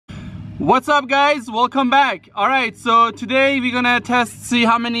What's up guys, welcome back. All right, so today we're gonna see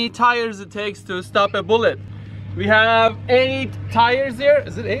how many tires it takes to stop a bullet. We have 8 tires here.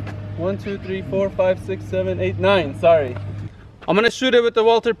 Is it 8? 1 2 3 4 5 6 7 8 9. Sorry, I'm gonna shoot it with the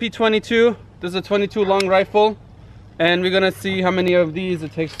Walther P22. This is a 22 long rifle, and we're gonna see how many of these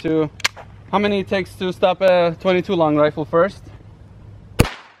it takes to stop a 22 long rifle first.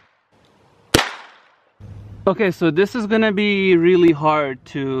 Okay, so this is gonna be really hard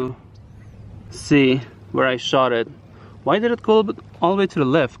to see where I shot it. Why did it go all the way to the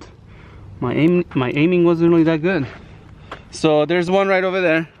left? My aiming wasn't really that good. So there's one right over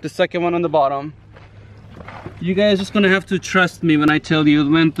there, the second one on the bottom. You guys just gonna have to trust me when I tell you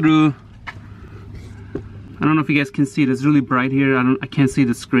it went through. I don't know if you guys can see it, it's really bright here. I can't see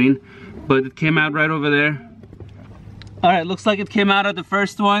the screen, but it came out right over there. All right, looks like it came out of the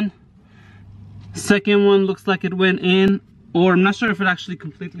first one. Second one looks like it went in, or I'm not sure if it actually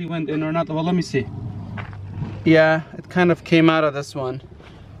completely went in or not. Well, let me see. Yeah, it kind of came out of this one,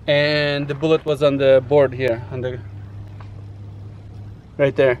 and the bullet was on the board here, on the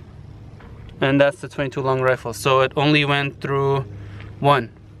right there, and that's the 22 long rifle. So it only went through one.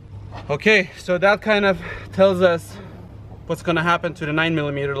 Okay, so that kind of tells us what's gonna happen to the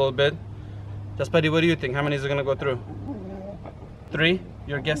 9mm a little bit. Just buddy, what do you think? How many is it gonna go through? 3?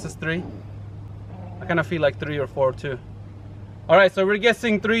 Your guess is 3? I kind of feel like 3 or 4 too. All right, so we're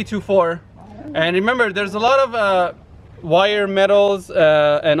guessing 3 to 4. And remember, there's a lot of wire metals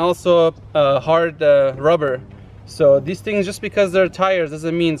and also hard rubber. So these things, just because they're tires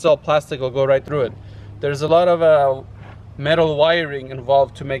doesn't mean it's all plastic will go right through it. There's a lot of metal wiring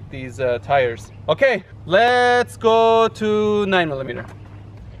involved to make these tires. Okay, let's go to 9mm.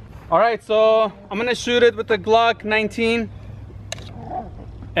 All right, so I'm gonna shoot it with the Glock 19.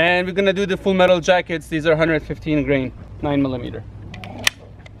 And we're gonna do the full metal jackets. These are 115 grain, 9mm.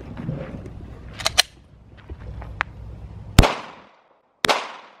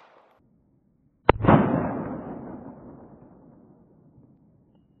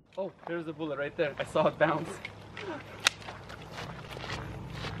 Oh, there's a bullet right there. I saw it bounce.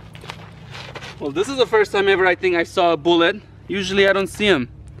 Well, this is the first time ever I think I saw a bullet. Usually I don't see them.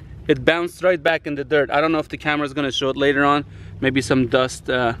 It bounced right back in the dirt. I don't know if the camera's gonna show it later on. Maybe some dust,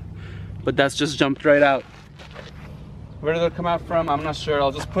 but that's just jumped right out. Where did it come out from? I'm not sure.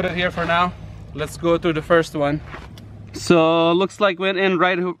 I'll just put it here for now. Let's go through the first one. So looks like went in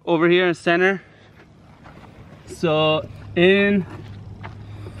right over here in center. So in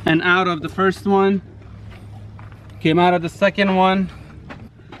and out of the first one, came out of the second one.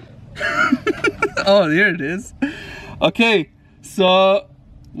 Oh, there it is. Okay, so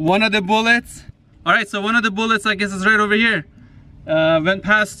one of the bullets. All right, so one of the bullets, I guess, is right over here. Went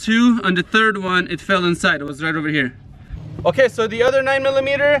past 2. On the third one, it fell inside. It was right over here. Okay, so the other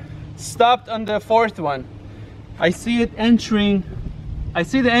 9mm stopped on the fourth one. I see it entering. I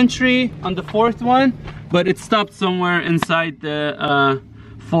see the entry on the fourth one, but it stopped somewhere inside the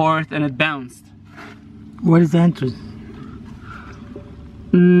fourth, and it bounced. What is the entrance?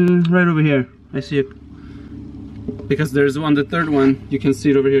 Right over here. I see it. Because there's one, the third one, you can see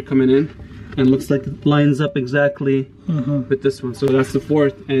it over here coming in. And looks like it lines up exactly with this one. So that's the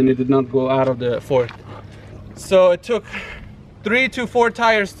fourth, and it did not go out of the fourth. So it took 3 to 4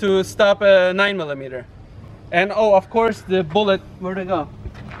 tires to stop a 9mm. And oh, of course, the bullet, where'd it go?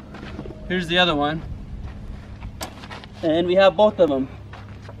 Here's the other one. And we have both of them.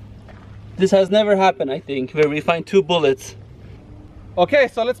 This has never happened, I think, where we find 2 bullets. Okay,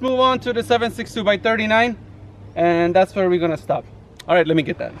 so let's move on to the 7.62x39, and that's where we're gonna stop. All right, let me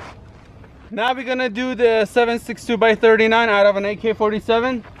get that. Now we're gonna do the 7.62x39 out of an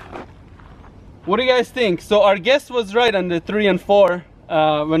AK-47. What do you guys think? So our guess was right on the 3 and 4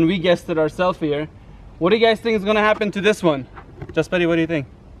 when we guessed it ourselves here. What do you guys think is gonna happen to this one? Just Betty, what do you think?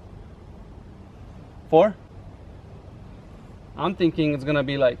 4? I'm thinking it's gonna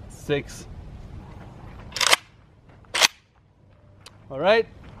be like 6. All right,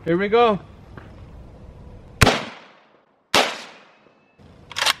 here we go.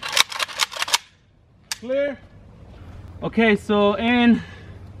 Clear. Okay, so in,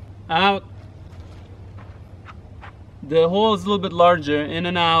 out. The hole is a little bit larger. In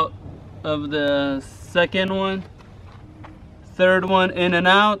and out of the second one. Third one, in and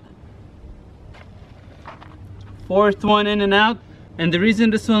out. Fourth one, in and out. And the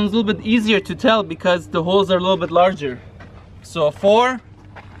reason this one's a little bit easier to tell because the holes are a little bit larger. So 4.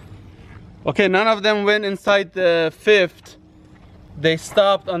 Okay, none of them went inside the 5th. They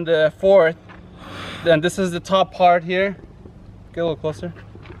stopped on the 4th. Then this is the top part here. Get a little closer.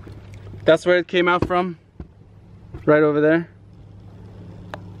 That's where it came out from. Right over there.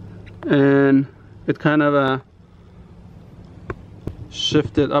 and it kind of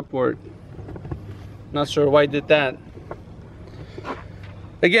shifted upward. Not sure why it did that.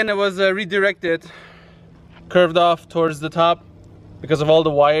 Again, it was redirected, curved off towards the top because of all the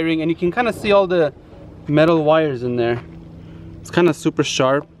wiring, and you can kind of see all the metal wires in there. It's kind of super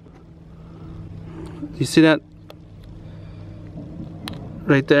sharp. You see that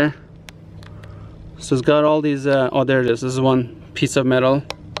right there? So it's got all these oh, there it is. This is one piece of metal.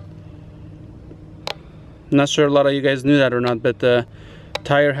 I'm not sure a lot of you guys knew that or not, but the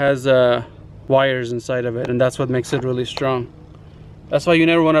tire has wires inside of it, and that's what makes it really strong. That's why you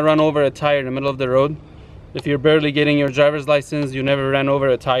never want to run over a tire in the middle of the road. If you're barely getting your driver's license, you never ran over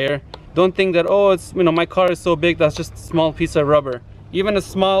a tire. Don't think that, oh, it's, you know, my car is so big, that's just a small piece of rubber. Even a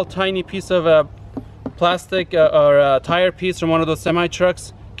small tiny piece of plastic or a tire piece from one of those semi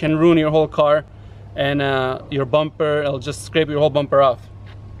trucks can ruin your whole car, and your bumper, it'll just scrape your whole bumper off.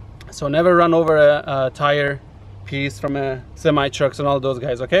 So never run over a tire piece from a semi trucks and all those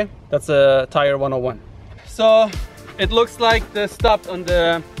guys, okay? That's a tire 101. So it looks like they stopped on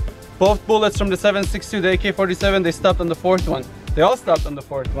the both bullets from the 7.62, the AK-47, they stopped on the fourth one. They all stopped on the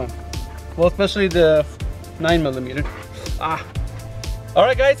fourth one. Well, especially the 9mm.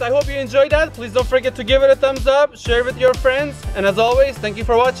 Alright guys, I hope you enjoyed that. Please don't forget to give it a thumbs up, share it with your friends, and as always, thank you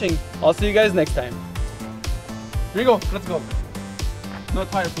for watching. I'll see you guys next time. Here you go, let's go. No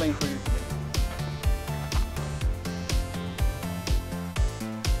tire playing for you.